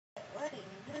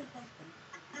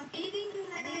eating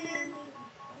and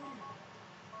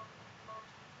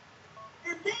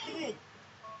you're big.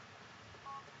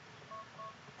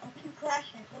 I'm keep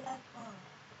crashing, so that's fine.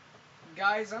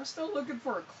 Guys, I'm still looking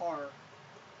for a car.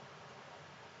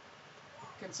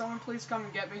 Can someone please come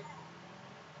and get me?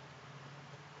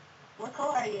 What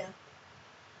color are you?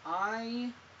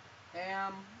 I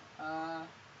am,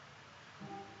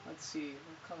 let's see,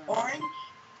 what color? Orange?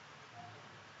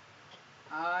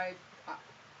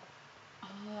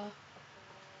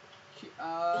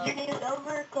 Your name is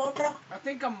over, Cobra? I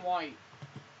think I'm white.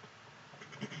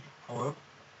 Hello?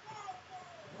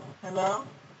 Hello?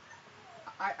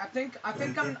 I think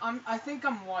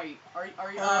I'm white. Are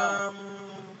you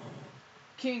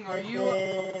King,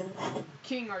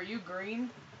 King, are you green?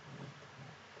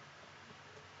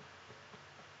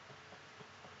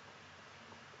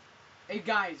 Hey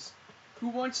guys, who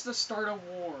wants to start a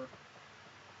war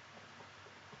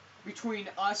between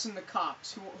us and the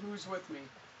cops? Who's with me?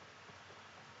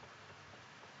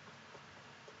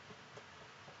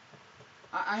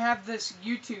 I have this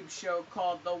YouTube show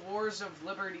called The Wars of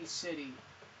Liberty City.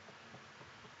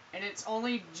 And it's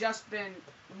only just been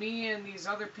me and these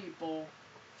other people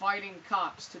fighting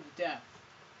cops to the death.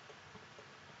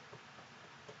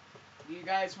 Do you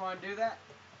guys want to do that?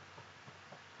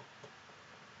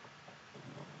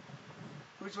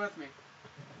 Who's with me?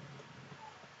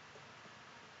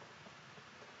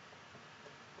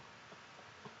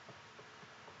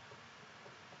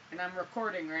 And I'm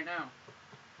recording right now.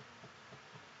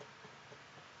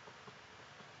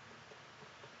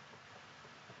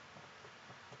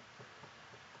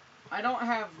 I don't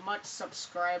have much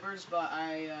subscribers, but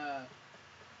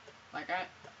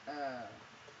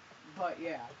but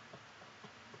yeah.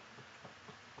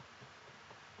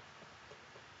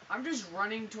 I'm just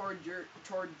running towards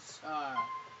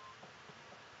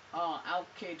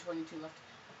Alk22 left.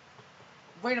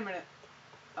 Wait a minute.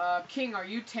 King, are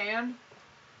you tan?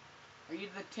 Are you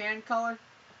the tan color?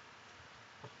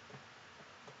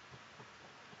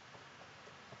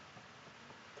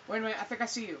 Wait a minute, I think I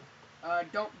see you.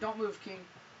 Don't move, King.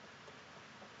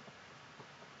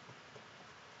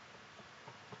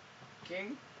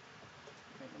 King?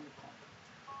 Okay, let me call.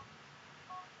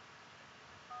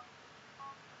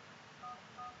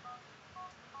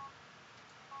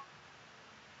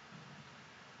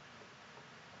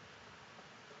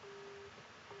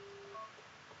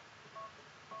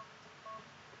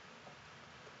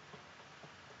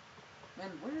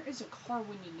 Man, where is a car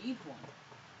when you need one?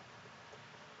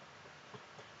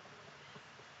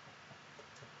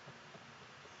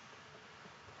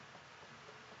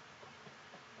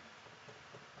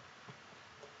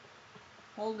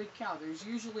 Holy cow, there's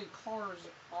usually cars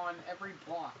on every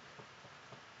block.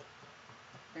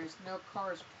 There's no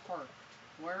cars parked.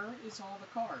 Where is all the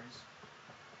cars?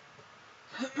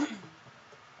 Wait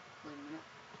a minute.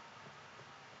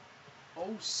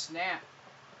 Oh, snap.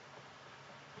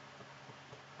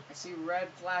 I see red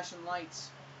flashing lights.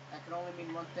 That can only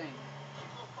mean one thing.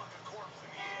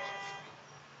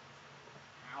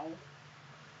 Ow.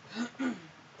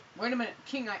 Wait a minute,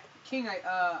 King,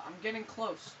 I'm getting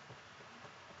close.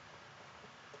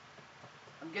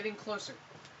 I'm getting closer.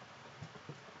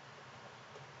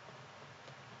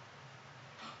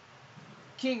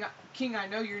 King, I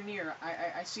know you're near.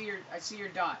 I see your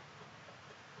dot.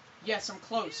 Yes, I'm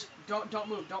close. Don't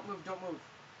move.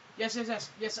 Yes.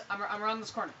 I'm around this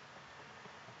corner.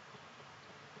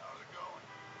 How's it going?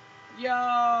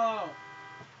 Yo.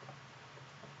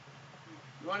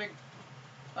 You wanna?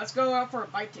 Let's go out for a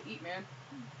bite to eat, man.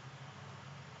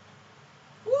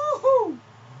 Woohoo!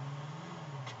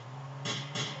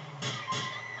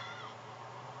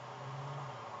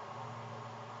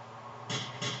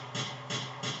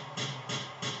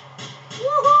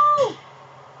 Woohoo!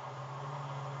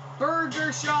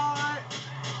 Burger shot!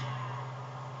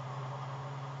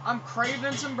 I'm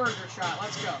craving some burger shot.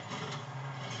 Let's go.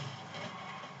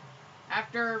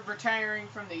 After retiring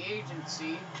from the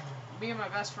agency, me and my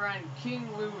best friend, King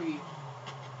Louie,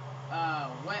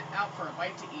 went out for a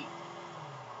bite to eat.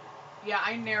 Yeah,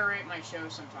 I narrate my show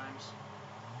sometimes.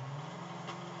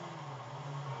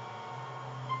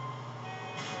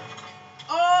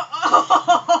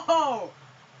 Oh!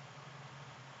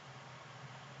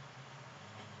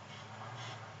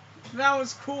 That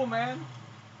was cool, man.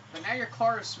 But now your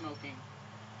car is smoking.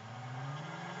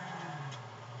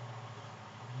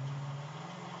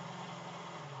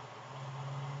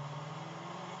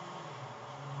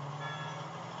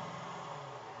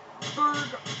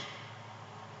 Burger.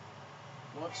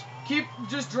 Whoops.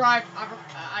 Just drive.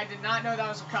 I did not know that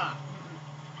was a cop.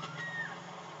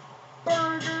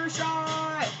 Burger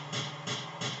shot!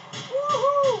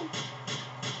 Woohoo!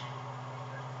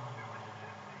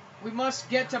 must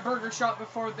get to Burger Shot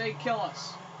before they kill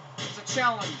us. It's a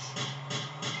challenge.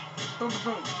 Boom,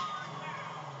 boom, boom.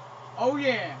 Oh,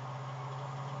 yeah.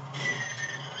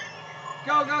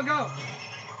 Go, go, go.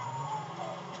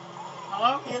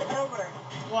 Hello? It's over.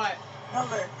 What?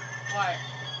 Over. What?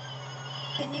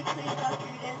 Can you please stop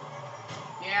shooting?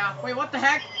 Yeah. Wait, what the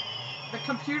heck? The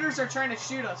computers are trying to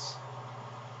shoot us.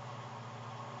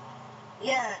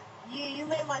 Yeah, you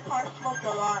made my car smoke a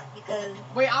lot because...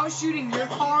 Wait, I was shooting your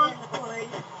car? In the police.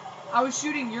 I was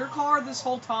shooting your car this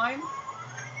whole time?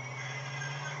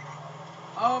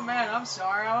 Oh man, I'm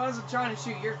sorry. I wasn't trying to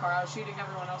shoot your car. I was shooting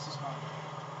everyone else's car.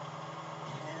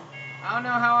 Yeah. I don't know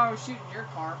how I was shooting your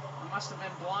car. I must have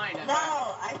been blind at No,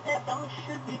 that. I said don't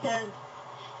shoot because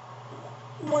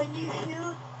when you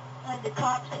shoot, the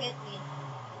cops hit me.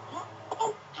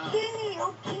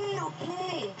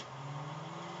 Okay.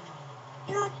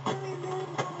 You're not telling me.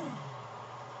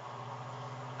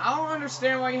 I don't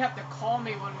understand why you have to call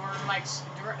me when we're like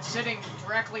sitting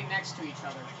directly next to each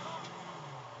other.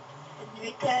 It's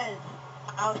because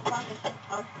I was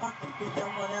talking to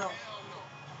someone else.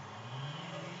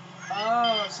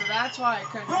 Oh, so that's why I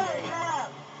couldn't hear you.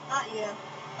 Not you.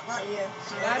 Not you.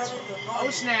 So that's... Oh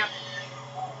snap.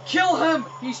 Kill him!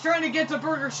 He's trying to get to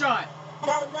Burger Shot.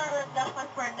 No, that's my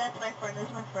friend. That's my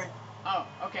friend. Oh,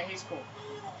 okay, he's cool.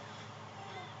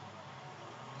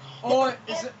 Oh,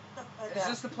 is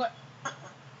this the play?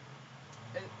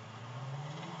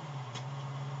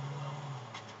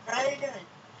 What are you doing?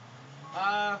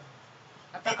 I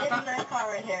This is my car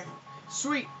right here.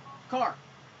 Sweet car.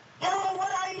 Yo,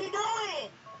 what are you doing?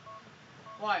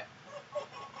 What?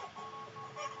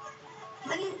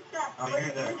 What is that? Oh,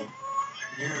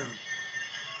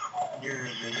 you're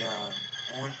the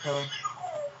orange color.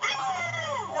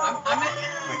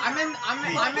 I'm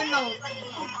in the.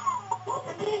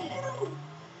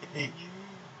 Peach.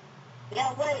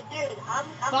 Yeah, wait, dude. I'm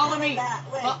Follow me. back.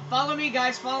 Wait, Follow me,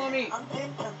 guys. Follow me. I'm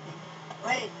doing something.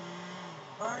 Wait.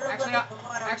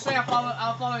 Actually,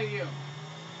 I'll follow you.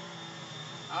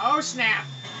 Oh snap!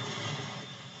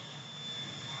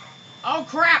 Oh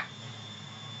crap!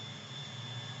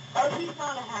 Oh, he's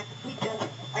not a hacker. He just.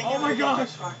 Oh my gosh!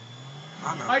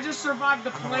 I know. I just survived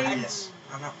the I know where he planes. is.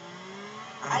 I know.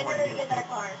 I where never he get is. that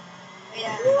car.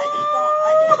 Yeah, I just don't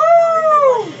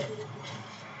really like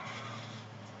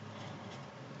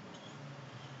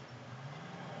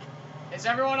it. Is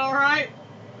everyone alright?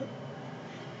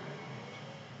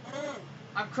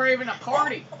 I'm craving a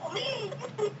party.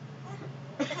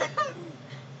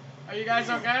 Are you guys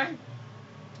okay?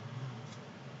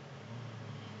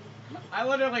 I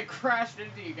literally crashed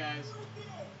into you guys.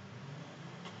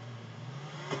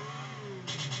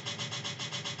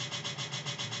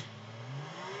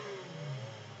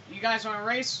 You guys want to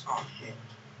race? Oh shit.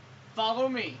 Follow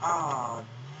me. Oh,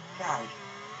 guys.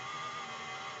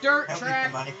 Dirt Help me, track.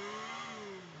 somebody.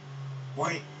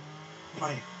 Wait.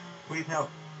 Somebody, please help.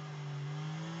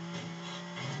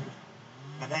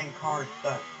 My dang car is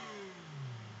stuck.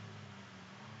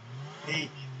 Peach.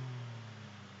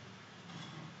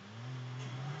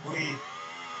 Please.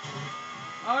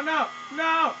 Oh no!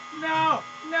 No! No!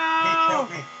 Peach, No! help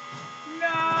me. Somebody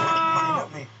No!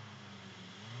 help me.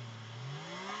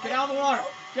 Get out of the water!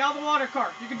 Get out of the water,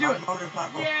 car! You can do My it!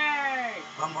 motorcycle. Yay!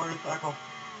 My motorcycle.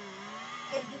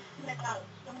 Hey, just commit out.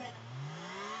 Commit.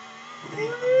 Please,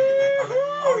 let me get that car.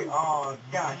 Oh,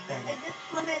 gosh dang Hey, it. just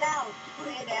swim it out.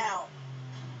 Swim it out.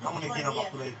 I want to get on my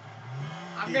plate.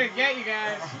 I'm gonna get you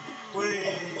guys. Please.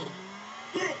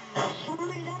 Dude, swim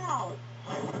it out.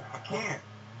 I can't.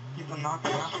 Keep on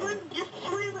knocking out. Just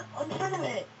swim in front of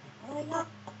it. Oh my god.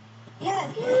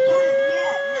 Yes, just swim.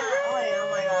 Yeah. No, wait, oh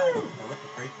my god. What the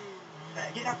freak?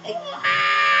 Get up. Hey.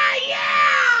 Ah,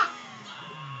 yeah!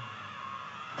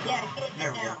 Yeah, get There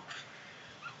it we go. now.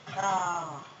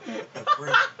 Oh. The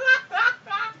freak.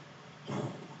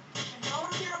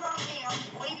 Don't care about me. I'm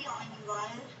waiting on you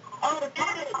guys. Oh,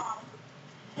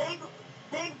 dude.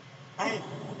 Big. Hey,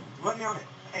 let me on it.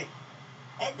 Hey.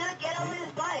 And then get on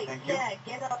his bike. Thank you. Yeah,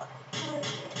 get up.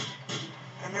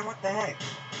 And then what the heck?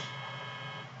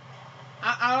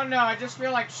 I don't know, I just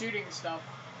feel like shooting stuff.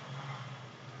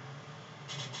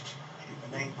 Shoot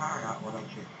the dang tire out, why don't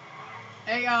you?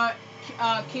 Hey,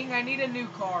 King, I need a new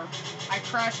car. I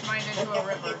crashed mine into a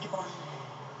river.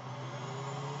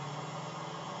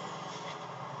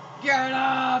 Get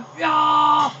up!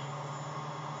 Yeah!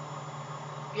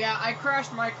 Yeah, I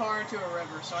crashed my car into a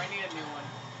river, so I need a new one.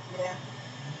 Yeah.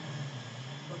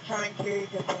 I'm trying to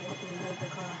get the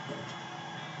car.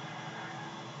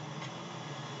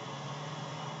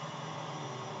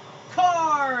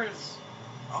 Cars!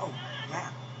 Oh,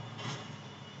 snap.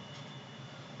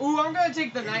 Ooh, I'm gonna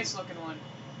take the nice looking one.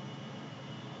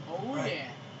 Oh Right.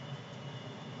 yeah.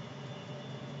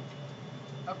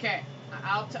 Okay,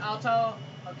 I'll tell.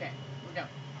 Okay, we go.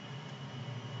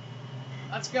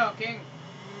 Let's go, King.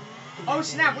 Oh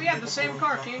snap! We have the same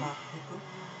car, King.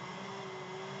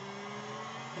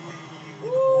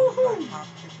 Woohoo!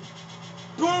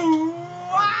 Boo!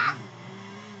 Ah!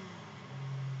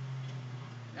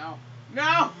 No.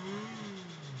 No!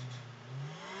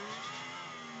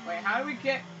 Wait, how do we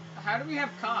get... How do we have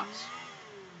cops?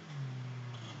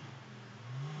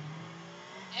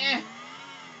 Eh.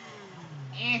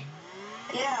 Eh.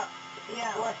 Yeah,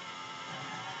 what?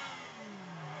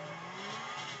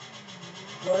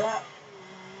 What up?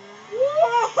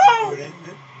 Woohoo!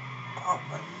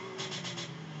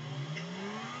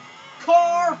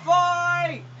 Car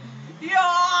fight! Yeah!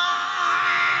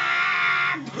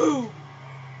 Boom!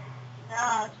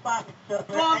 Nah, stop it,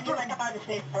 stupid. I Bumper- know how to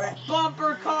say fresh.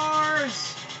 Bumper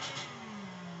cars!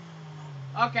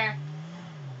 Okay.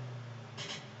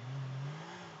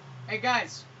 Hey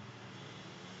guys.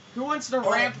 Who wants to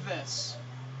What? ramp this?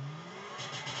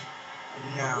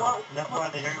 No, that's what I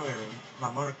did earlier. My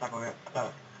motorcycle got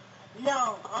stuck.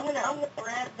 No, I'm gonna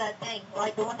grab that thing,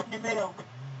 like the one in the middle.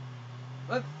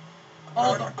 Let,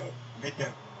 oh, the, Me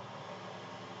too.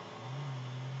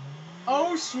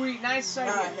 oh, sweet. Nice No, I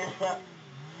idea. messed up.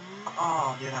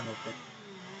 Oh, dude, I missed it.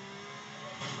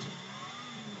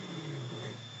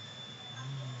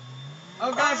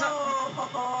 Oh, guys.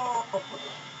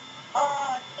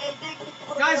 Hey, Dick,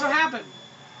 Guys, what happened?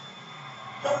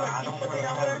 I don't really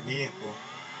have a vehicle.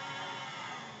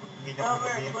 You don't have a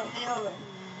Over, vehicle. flip me over.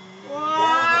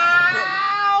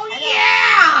 Wow!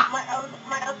 Yeah! My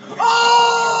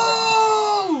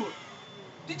Oh!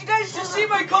 Did you guys just see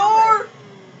my car?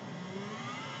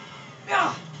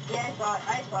 Yeah. Yeah,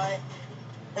 I saw it.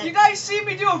 You guys see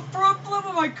me do a front flip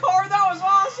of my car? That was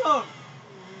awesome!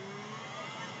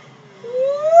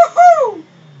 Woohoo!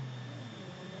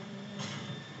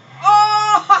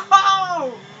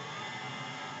 Oh!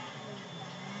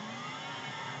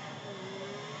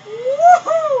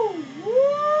 Woohoo!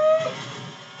 Woo!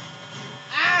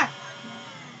 Ah!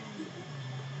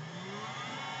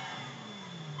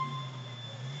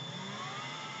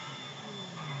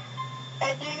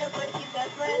 Hey, do you gonna play Team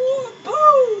Deathmatch? Ooh,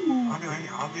 boom!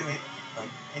 I'll do it, like,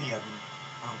 any of them.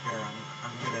 I don't care.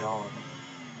 I'm good at all of them.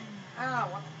 Ah,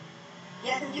 what?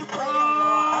 Yeah, cause you play them a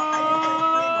lot. I just play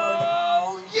free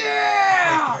Oh,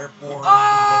 yeah! Like, airport, Oh!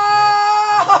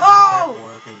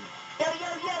 airport, and mode.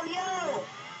 Yo!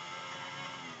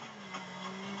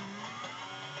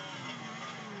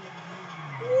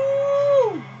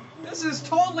 Woo! This is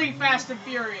totally Fast and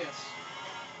Furious.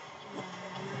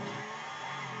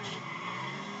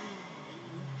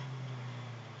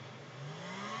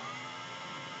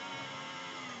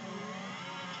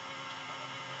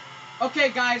 Okay,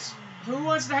 guys, who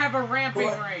wants to have a ramping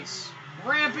What? race?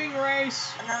 Ramping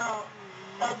race. No,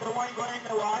 the one going in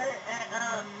the water,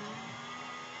 and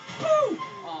Woo!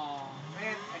 Aw,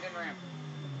 man, I didn't ramp.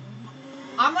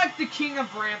 I'm like the king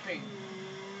of ramping.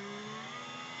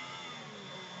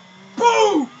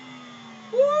 Boo!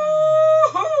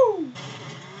 Woohoo!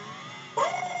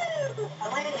 woo! I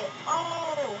landed.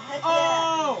 Oh, heck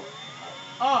yeah.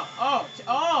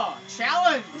 Oh,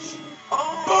 challenge!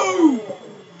 Oh.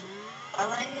 I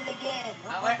landed again. Oh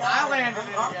I my la- God, I landed I'm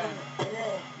it awesome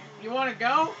today. You want to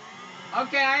go?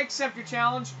 Okay, I accept your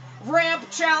challenge. Ramp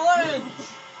challenge!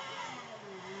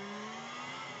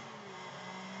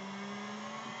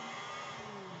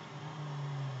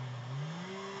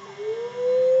 Woo!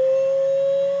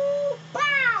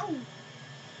 Pow!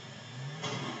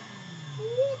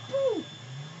 Woo, boo.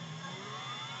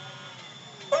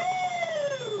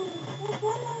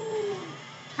 Woo!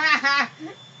 Ha ha!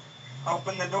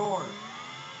 open the door.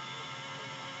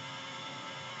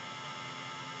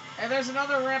 Hey, there's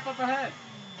another ramp up ahead.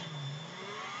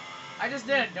 I just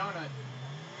did a donut.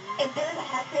 If there's a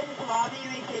happiness lobby,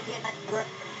 we could get that grip.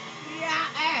 Yeah,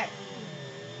 eh.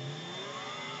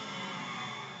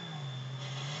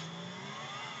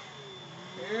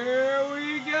 Here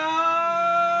we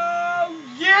go!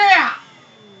 Yeah!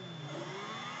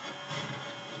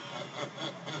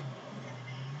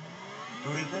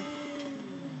 Who is it?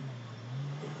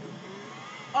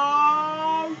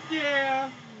 Oh, yeah!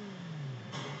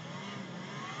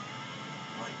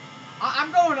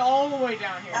 I'm going all the way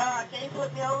down here. Can you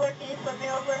flip me over?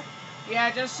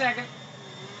 Yeah, just a second.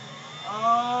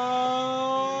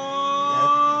 Oh,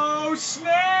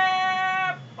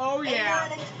 snap! Oh, Hey, yeah.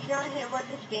 you know how to run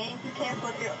this game? You can't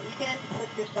flip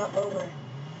yourself over.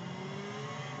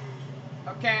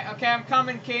 Okay, I'm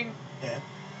coming, King. Yeah.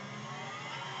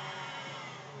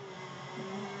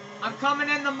 I'm coming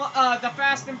in the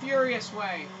Fast and Furious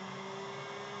way.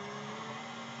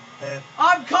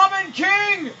 I'm coming,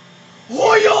 King!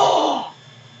 Hoya!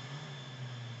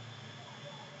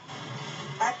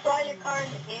 I saw your car in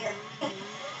the air.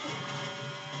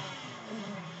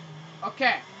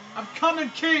 Okay, I'm coming,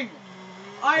 King!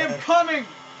 I am coming!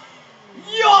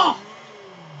 Yeah!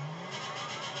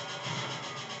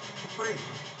 Free.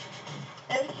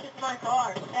 That was just my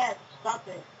car. Ed, stop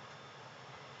it.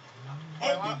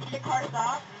 Ed, did your car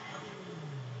stop?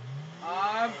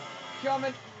 I'm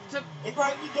coming to... If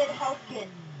I could get a health kit.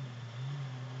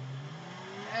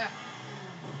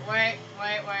 Wait.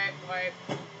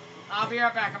 I'll be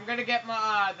right back. I'm gonna get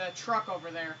my, the truck over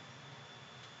there.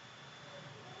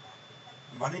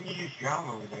 Why didn't you just drive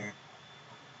over there?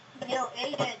 Yo,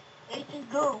 Aiden,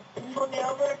 go. Can you go me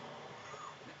over?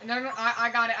 No, I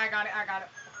got it.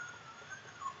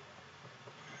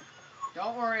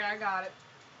 Don't worry, I got it.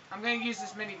 I'm gonna use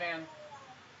this minivan.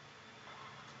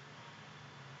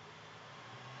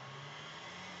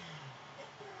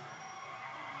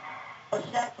 Oh,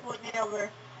 Shaq, put me over.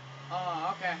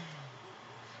 Oh, okay.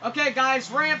 Okay, guys,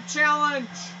 ramp challenge!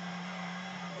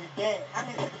 Okay, I'm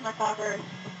gonna fix my car first.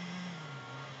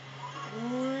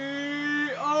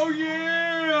 Oh,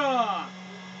 yeah!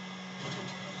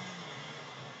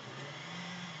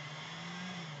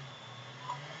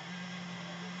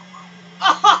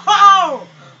 Oh!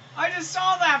 I just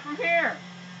saw that from here!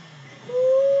 Ooh,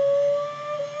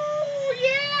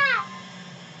 yeah!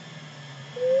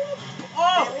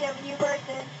 Oh! Okay, we have a new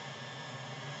person.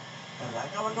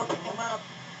 Someone go pick him up.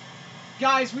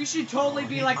 Guys, we should totally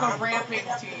be like a Go ramping Pick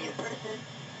up the new team. person.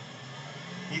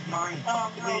 He's mine.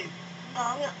 Oh, no. Please.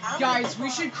 I'm Guys, gonna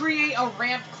we should create a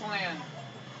ramp clan.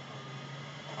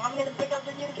 I'm gonna pick up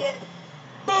the new kid.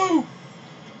 Boom!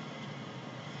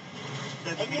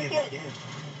 Doesn't And mean you it's get- good.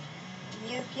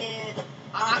 New kid.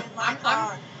 I'm- in my I'm-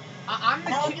 car. I'm the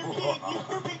No, king. new kid, you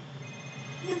stupid.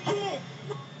 New kid.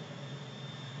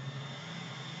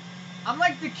 I'm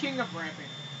like the king of ramping.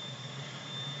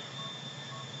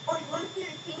 Oh, you want to see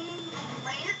a team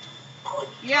rant? Oh,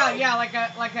 Yeah, like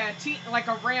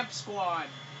a ramp squad,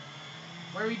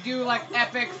 where we do like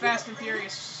epic Fast and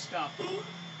Furious stuff.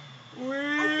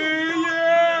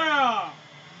 Yeah!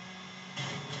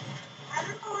 I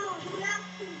don't know, you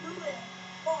have to do it.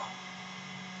 Oh.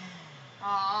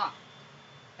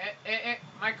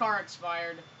 My car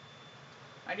expired.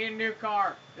 I need a new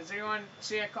car. Does anyone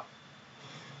see a car?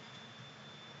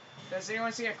 Does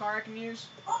anyone see a car I can use?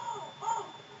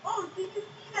 Oh, did you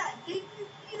see that? Did you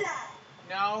see that?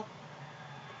 No.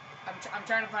 I'm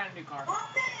trying to find a new car.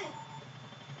 Hop in.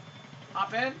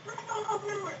 Hop in. Let's go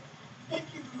over. Get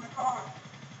you in the car.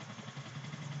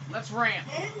 Let's ramp.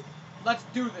 And Let's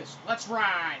do this. Let's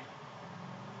ride.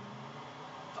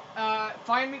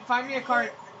 Find me a car.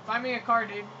 Find me a car,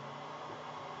 dude.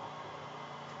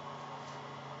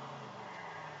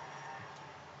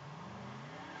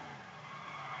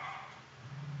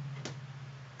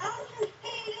 I was just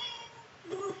staying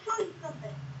in. I'm gonna show you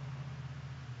something.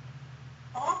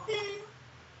 Hop in.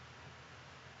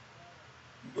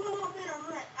 Do a little bit of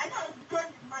rent. I got a gun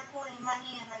in my phone in my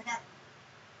hand right now.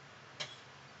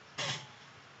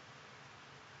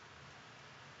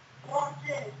 Watch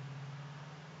this.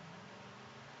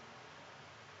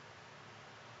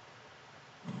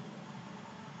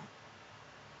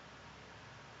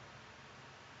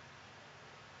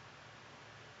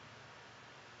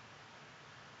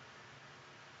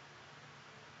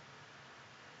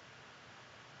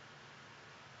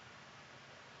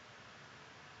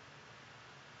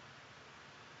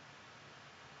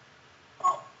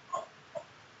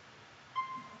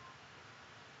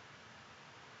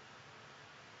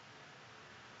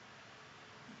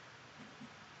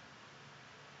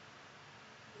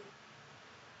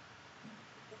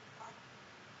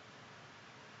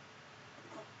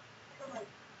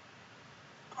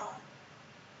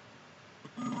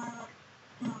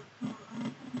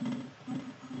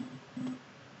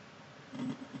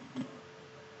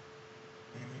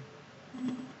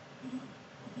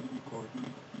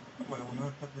 Wait, we're not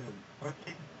up to the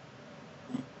birthday?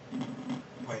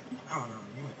 Wait, I don't know.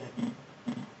 You were it.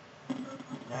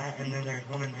 That, and then there's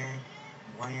one in there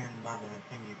weighing by the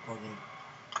thing you put in.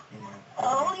 You know.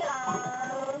 Oh,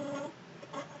 yeah.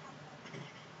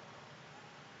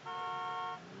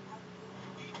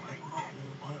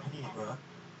 Bro.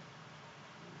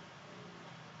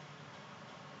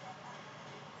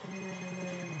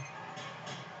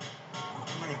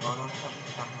 Somebody brought on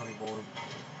something, I'm really bored.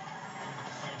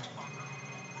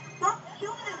 Stop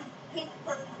killing pink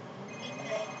person.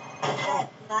 Oh,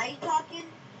 now you talking?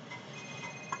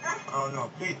 Oh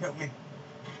no, please help me.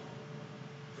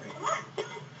 Come on, kill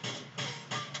him.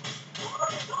 Oh,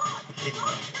 God. Shit,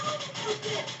 Stop killing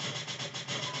me.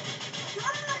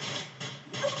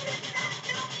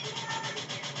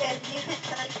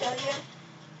 Can I show you?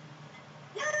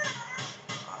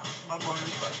 My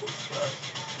motorcycle sucks.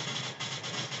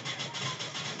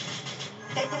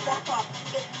 Take this back off.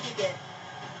 Get the ticket.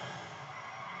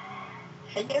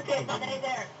 Hey, you kid, stay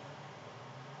there.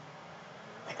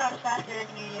 My car's faster than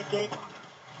you kid.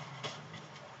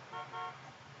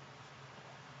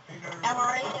 I'm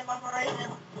gonna race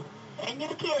him. Hey,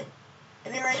 new kid.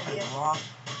 Let me race you. Well,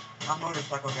 my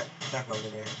motorcycle got stuck over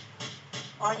there.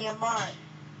 On your mark.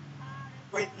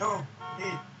 Wait, no, dude.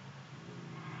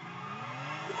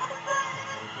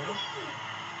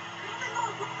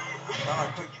 Oh,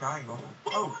 I clicked triangle.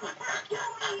 Oh,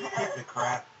 hit the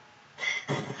crap.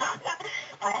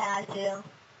 I had to.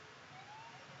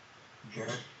 Jerk.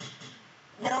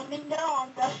 No, I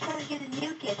was trying to get a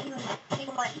new kid. He was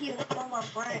stealing my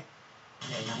friend.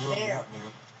 Yeah, you will be up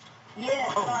now.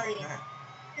 Yeah, Oh, sorry. snap.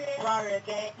 Sorry,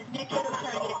 okay? The new kid was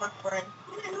trying to get my friend.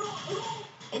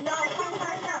 And no, sorry.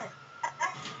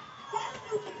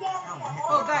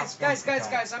 Oh,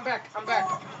 guys, I'm back.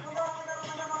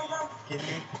 Excuse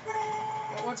me?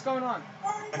 What's going on?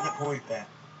 I get poised that.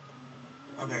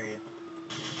 Oh, there he is.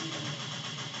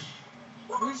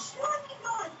 Who's...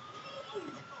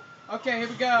 Okay, here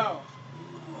we go.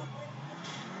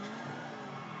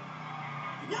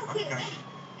 Okay.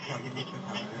 Shall I give you some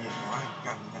time? I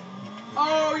got nothing.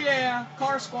 Oh, yeah.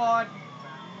 Car squad.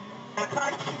 I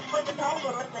can't keep flipping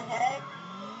over. What the heck?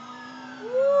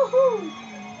 Woohoo!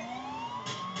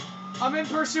 I'm in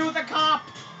pursuit of the cop.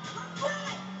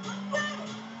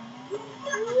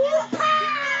 Woo-pow!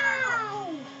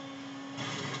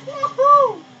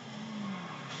 Woohoo!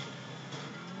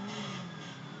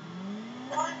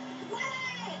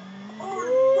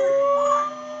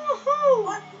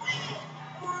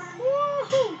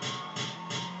 Woohoo!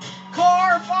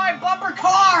 Car, 5 bumper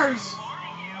cars!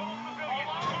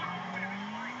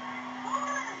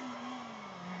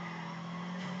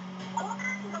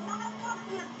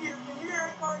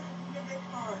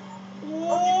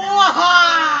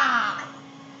 Waha!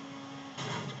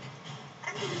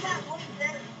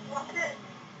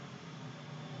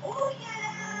 Oh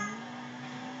yeah!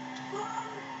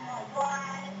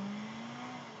 Alright.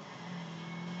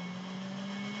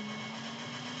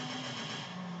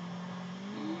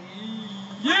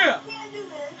 Yeah! I can't do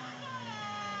this.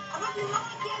 I'm not doing my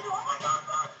schedule. Oh my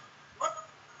God.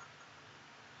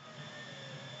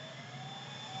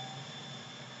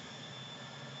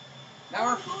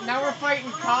 Now we're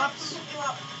fighting cops.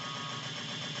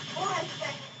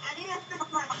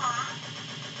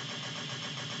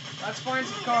 Let's find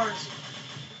some cars.